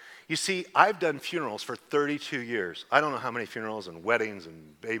 You see, I've done funerals for 32 years. I don't know how many funerals and weddings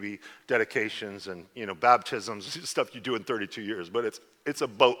and baby dedications and baptisms, stuff you do in 32 years, but it's a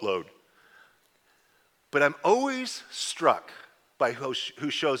boatload. But I'm always struck by who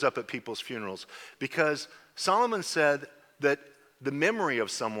shows up at people's funerals, because Solomon said that the memory of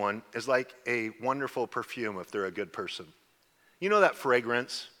someone is like a wonderful perfume if they're a good person. You know that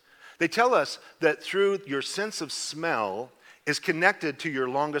fragrance? They tell us that through your sense of smell is connected to your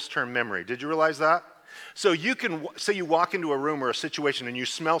longest term memory. Did you realize that? So you can say you walk into a room or a situation and you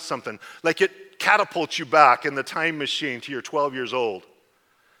smell something, like it catapults you back in the time machine to your 12 years old.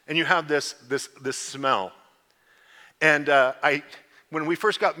 And you have this smell. And when we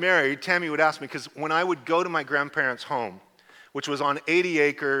first got married, Tammy would ask me, because when I would go to my grandparents' home, which was on 80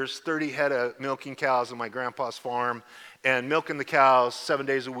 acres, 30 head of milking cows on my grandpa's farm, and milking the cows 7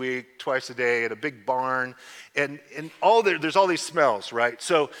 days a week, twice a day at a big barn, and there's all these smells, right?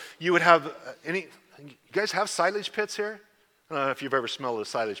 So you would have you guys have silage pits here? I don't know if you've ever smelled a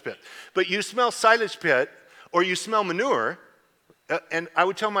silage pit, but you smell silage pit or you smell manure, and I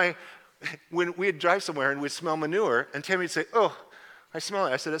would tell when we'd drive somewhere and we'd smell manure, and Tammy would say, oh, I smell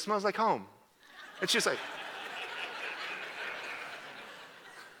it. I said, it smells like home. And she's like,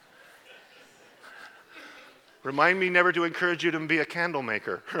 remind me never to encourage you to be a candle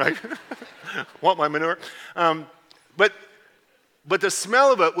maker, right? Want my manure? But the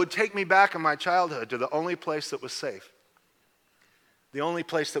smell of it would take me back in my childhood to the only place that was safe, the only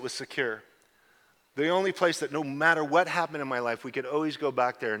place that was secure, the only place that no matter what happened in my life, we could always go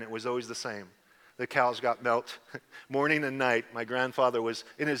back there and it was always the same. The cows got milked morning and night. My grandfather was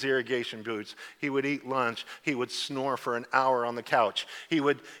in his irrigation boots. He would eat lunch. He would snore for an hour on the couch. He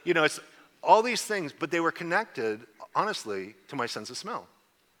would, it's all these things, but they were connected, honestly, to my sense of smell.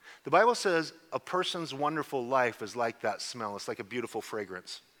 The Bible says a person's wonderful life is like that smell. It's like a beautiful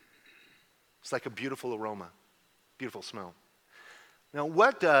fragrance. It's like a beautiful aroma, beautiful smell. Now,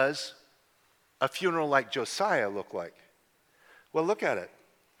 what does a funeral like Josiah look like? Well, look at it.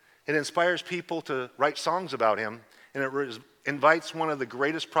 It inspires people to write songs about him, and it invites one of the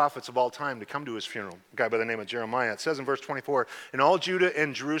greatest prophets of all time to come to his funeral, a guy by the name of Jeremiah. It says in verse 24, and all Judah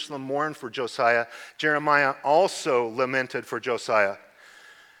and Jerusalem mourned for Josiah. Jeremiah also lamented for Josiah.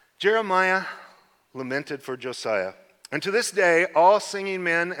 Jeremiah lamented for Josiah. And to this day, all singing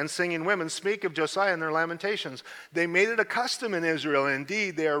men and singing women speak of Josiah in their lamentations. They made it a custom in Israel, and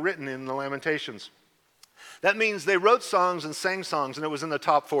indeed they are written in the lamentations. That means they wrote songs and sang songs, and it was in the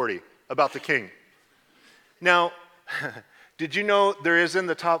top 40 about the king. Now, did you know there is in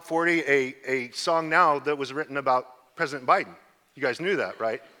the top 40 a song now that was written about President Biden? You guys knew that,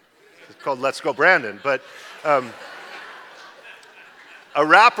 right? It's called Let's Go Brandon. But a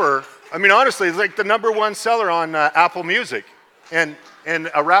rapper, I mean, honestly, it's like the #1 seller on Apple Music. And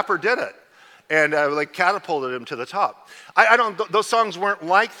a rapper did it. And like catapulted him to the top. I don't, those songs weren't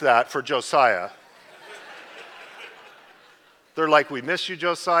like that for Josiah. They're like, we miss you,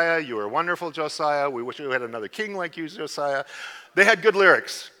 Josiah. You were wonderful, Josiah. We wish we had another king like you, Josiah. They had good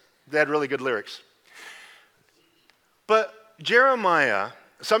lyrics. They had really good lyrics. But Jeremiah,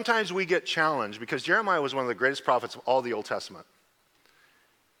 sometimes we get challenged because Jeremiah was one of the greatest prophets of all the Old Testament.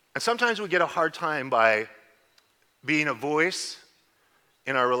 And sometimes we get a hard time by being a voice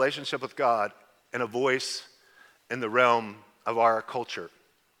in our relationship with God and a voice in the realm of our culture.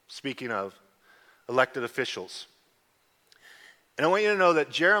 Speaking of elected officials. And I want you to know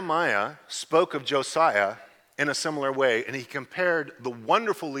that Jeremiah spoke of Josiah in a similar way, and he compared the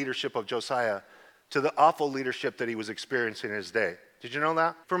wonderful leadership of Josiah to the awful leadership that he was experiencing in his day. Did you know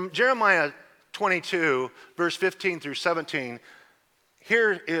that? From Jeremiah 22, verse 15 through 17,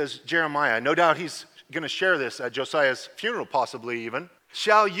 here is Jeremiah. No doubt he's going to share this at Josiah's funeral, possibly even.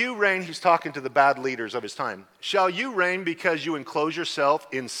 Shall you reign? He's talking to the bad leaders of his time. Shall you reign because you enclose yourself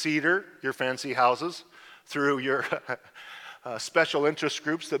in cedar, your fancy houses, through your special interest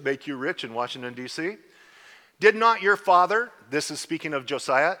groups that make you rich in Washington, D.C.? Did not your father, this is speaking of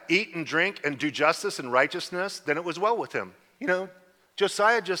Josiah, eat and drink and do justice and righteousness? Then it was well with him. You know,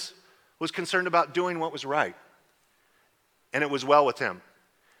 Josiah just was concerned about doing what was right. And it was well with him.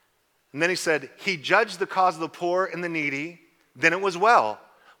 And then he said, he judged the cause of the poor and the needy. Then it was well.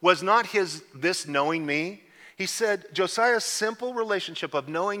 Was not this knowing me? He said, Josiah's simple relationship of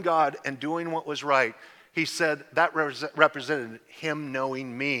knowing God and doing what was right, he said that represented him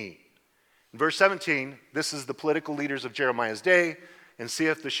knowing me. In verse 17, this is the political leaders of Jeremiah's day, and see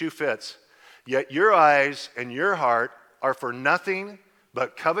if the shoe fits. Yet your eyes and your heart are for nothing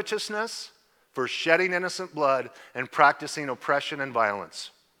but covetousness, for shedding innocent blood, and practicing oppression and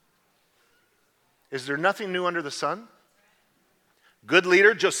violence. Is there nothing new under the sun? Good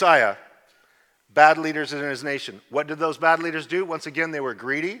leader, Josiah. Bad leaders in his nation. What did those bad leaders do? Once again, they were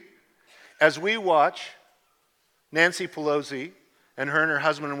greedy. As we watch Nancy Pelosi and her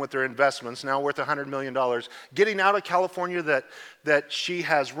husband with their investments, now worth $100 million, getting out of California that she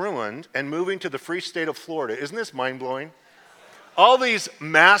has ruined and moving to the free state of Florida. Isn't this mind-blowing? All these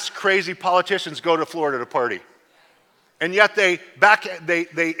mass crazy politicians go to Florida to party. And yet they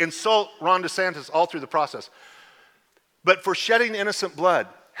insult Ron DeSantis all through the process. But for shedding innocent blood,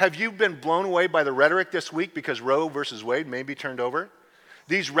 have you been blown away by the rhetoric this week because Roe versus Wade may be turned over?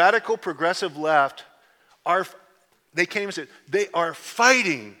 These radical progressive left they can't even say, they are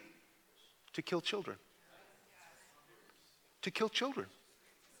fighting to kill children. To kill children.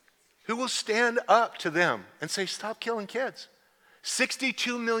 Who will stand up to them and say, stop killing kids?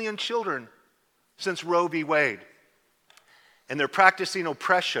 62 million children since Roe v. Wade. And they're practicing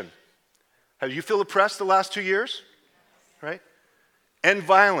oppression. Have you feel oppressed the last 2 years? Right? And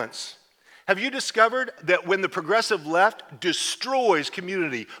violence. Have you discovered that when the progressive left destroys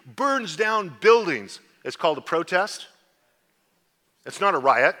community, burns down buildings, it's called a protest? It's not a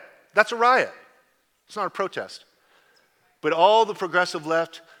riot. That's a riot. It's not a protest. But all the progressive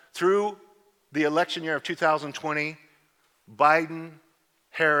left through the election year of 2020, Biden,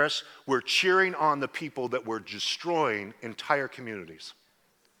 Harris, were cheering on the people that were destroying entire communities.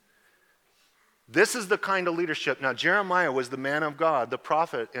 This is the kind of leadership. Now, Jeremiah was the man of God, the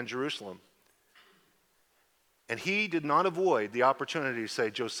prophet in Jerusalem. And he did not avoid the opportunity to say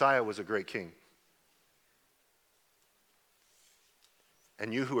Josiah was a great king.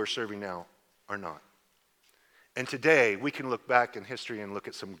 And you who are serving now are not. And today, we can look back in history and look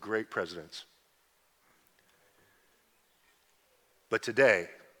at some great presidents. But today,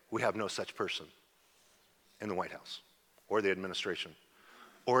 we have no such person in the White House or the administration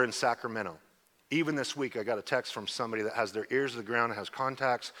or in Sacramento. Even this week, I got a text from somebody that has their ears to the ground and has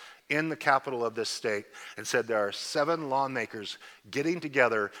contacts in the capital of this state and said there are 7 lawmakers getting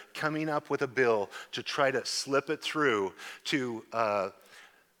together, coming up with a bill to try to slip it through to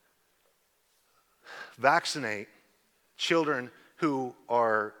vaccinate children who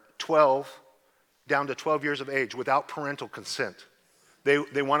are 12 down to 12 years of age without parental consent.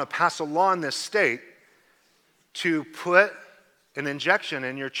 They want to pass a law in this state to put an injection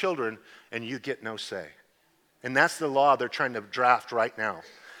in your children and you get no say. And that's the law they're trying to draft right now.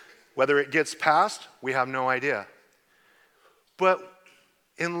 Whether it gets passed, we have no idea. But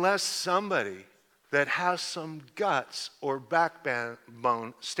unless somebody that has some guts or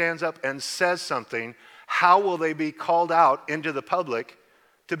backbone stands up and says something, how will they be called out into the public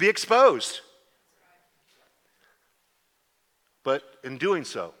to be exposed? But in doing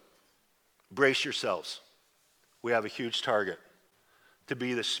so, brace yourselves. We have a huge target. to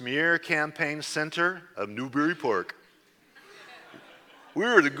be the smear campaign center of Newburyport.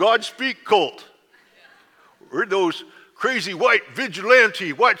 We're the God Speak cult. We're those crazy white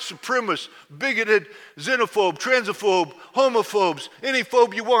vigilante, white supremacist, bigoted, xenophobe, transphobe, homophobes, any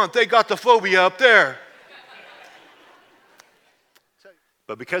phobe you want, they got the phobia up there.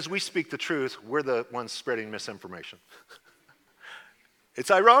 But because we speak the truth, we're the ones spreading misinformation.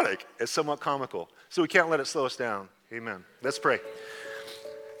 It's ironic. It's somewhat comical. So we can't let it slow us down. Amen. Let's pray.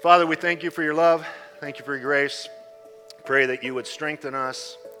 Father, we thank you for your love. Thank you for your grace. Pray that you would strengthen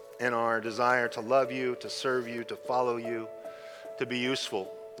us in our desire to love you, to serve you, to follow you, to be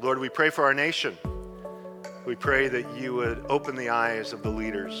useful. Lord, we pray for our nation. We pray that you would open the eyes of the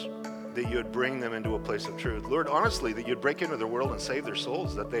leaders, that you would bring them into a place of truth. Lord, honestly, that you'd break into their world and save their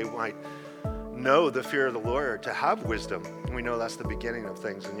souls, that they might know the fear of the Lord, to have wisdom. And we know that's the beginning of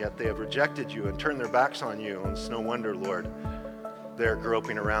things, and yet they have rejected you and turned their backs on you. And it's no wonder, Lord, they're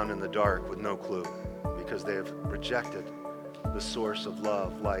groping around in the dark with no clue, because they have rejected the source of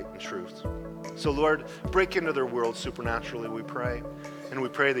love, light, and truth. So, Lord, break into their world supernaturally, we pray. And we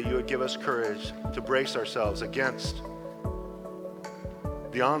pray that you would give us courage to brace ourselves against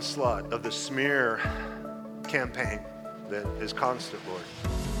the onslaught of the smear campaign that is constant, Lord.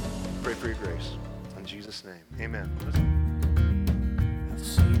 Pray for your grace. In Jesus' name, amen. I've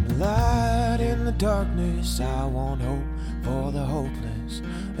seen the light in the darkness. I want hope for the hopeless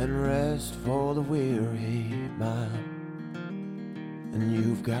and rest for the weary mind. And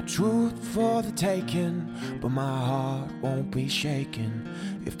you've got truth for the taking, but my heart won't be shaken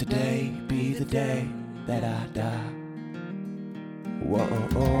if today be the day that I die. Whoa,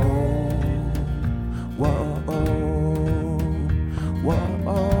 whoa, whoa.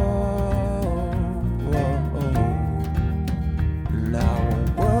 And I won't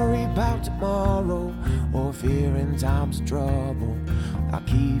worry about tomorrow or fear in times of trouble. I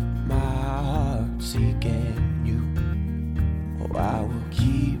keep my heart seeking you. Oh, I will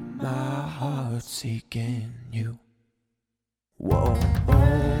keep my heart seeking you. Whoa,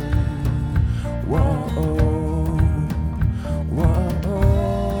 whoa, whoa.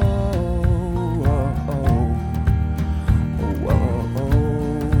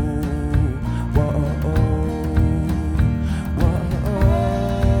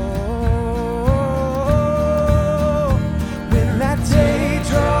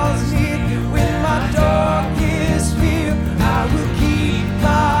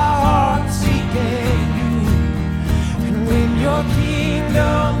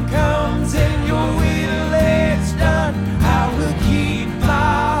 Kingdom comes and your will is done. I will keep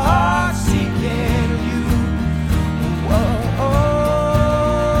my heart seeking you. Whoa, whoa,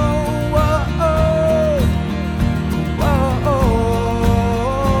 whoa, whoa,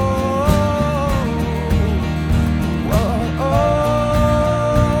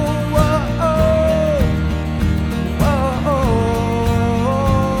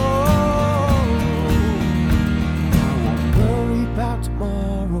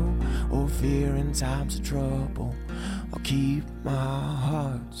 fear in times of trouble. I'll keep my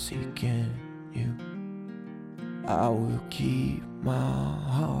heart seeking you. I will keep my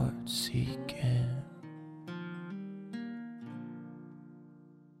heart seeking